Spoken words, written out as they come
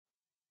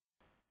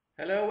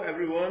Hello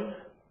everyone.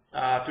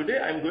 Today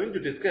I'm going to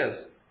discuss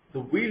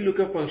the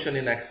VLookup function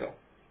in Excel.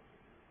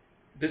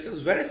 This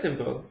is very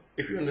simple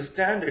if you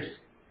understand its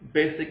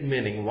basic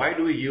meaning. Why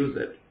do we use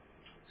it?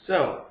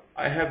 So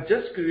I have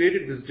just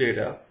created this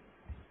data.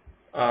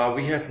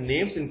 We have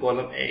names in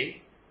column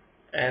A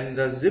and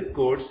the zip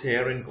codes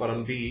here in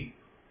column B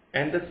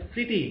and the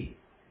city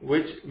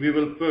which we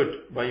will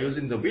put by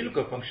using the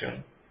VLookup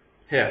function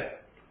here.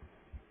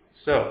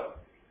 So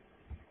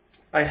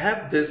I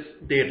have this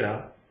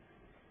data,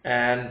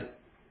 and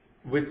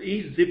with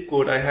each zip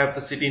code I have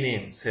the city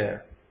names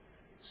here.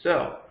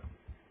 So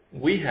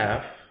we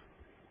have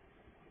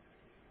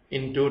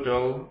in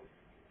total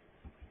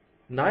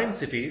 9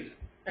 cities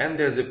and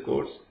their zip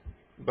codes,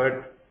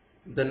 but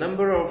the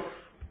number of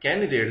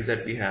candidates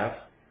that we have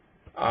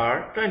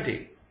are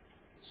 20.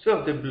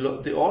 So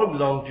they all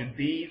belong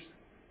to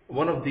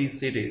one of these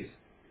cities.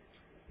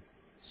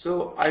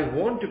 So I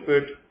want to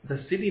put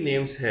the city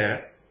names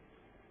here,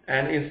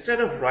 and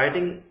instead of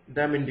writing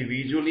them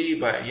individually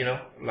by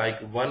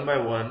like one by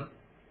one,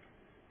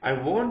 I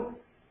want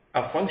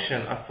a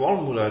function, a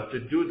formula to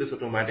do this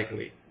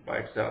automatically by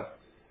itself.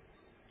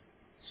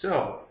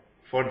 So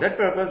for that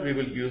purpose we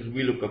will use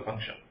VLookup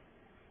function.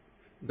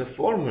 The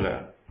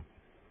formula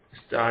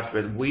starts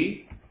with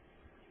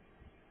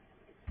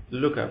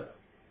VLookup,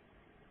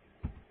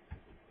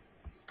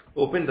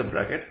 open the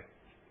bracket.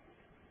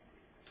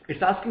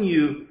 It's asking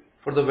you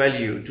for the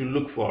value to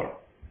look for,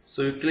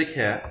 so you click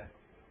here,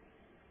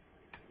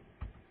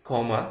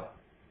 comma,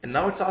 and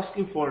now it's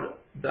asking for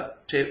the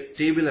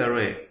table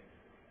array,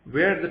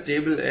 where the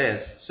table is.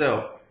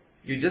 So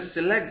you just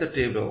select the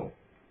table,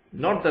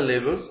 not the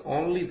labels,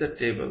 only the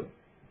table.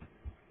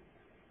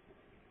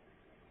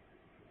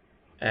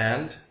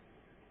 And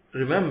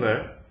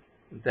remember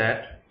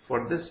that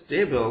for this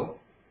table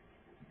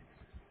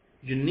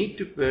you need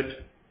to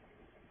put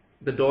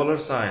the dollar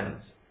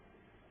signs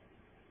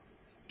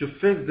to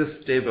fix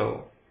this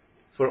table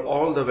for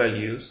all the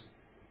values.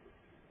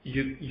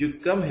 You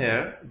come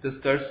here, this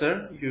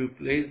cursor, you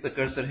place the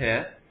cursor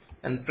here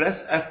and press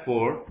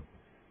F4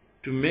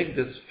 to make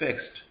this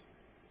fixed,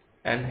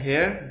 and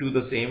here do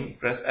the same,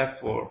 press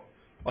F4,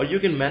 or you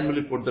can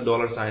manually put the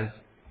dollar signs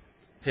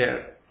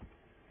here.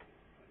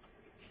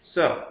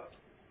 So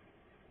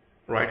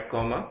write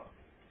comma,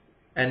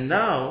 and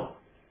now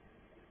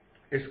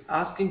it's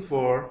asking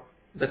for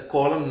the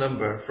column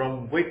number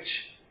from which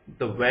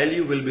the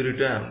value will be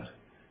returned.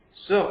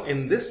 So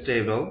in this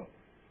table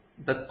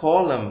the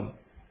column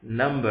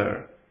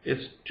number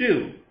is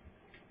 2,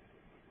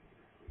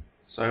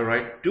 so I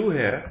write 2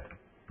 here.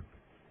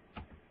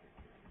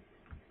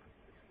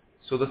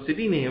 So the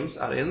city names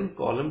are in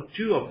column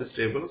 2 of this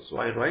table, so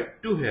I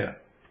write 2 here,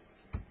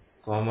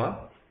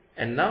 comma,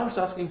 and now it's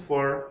asking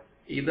for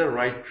either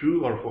write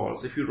true or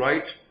false. If you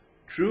write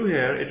true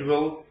here, it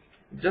will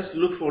just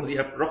look for the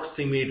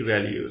approximate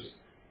values,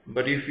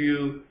 but if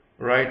you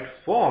write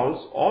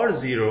false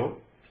or 0,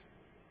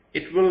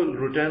 it will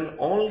return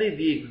only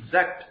the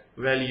exact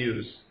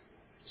values.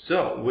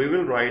 So we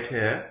will write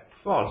here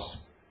false,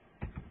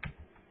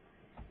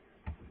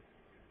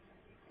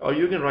 or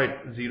you can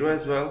write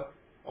 0 as well,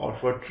 or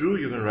for true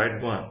you can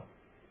write 1.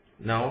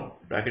 Now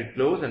bracket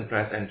close and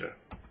press enter.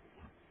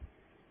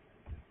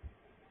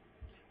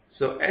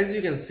 So as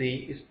you can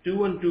see, it's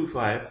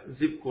 2125,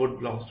 zip code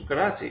belongs to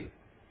Karachi.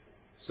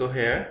 So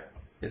here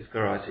is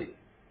Karachi.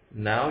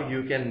 Now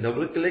you can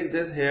double click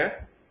this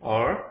here,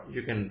 or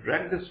you can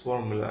drag this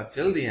formula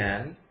till the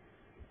end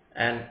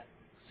and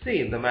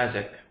see the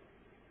magic.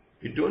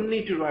 You don't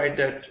need to write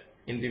that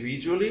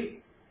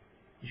individually.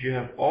 You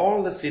have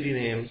all the city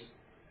names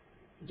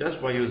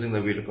just by using the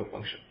VLookup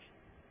function.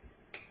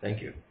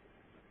 Thank you.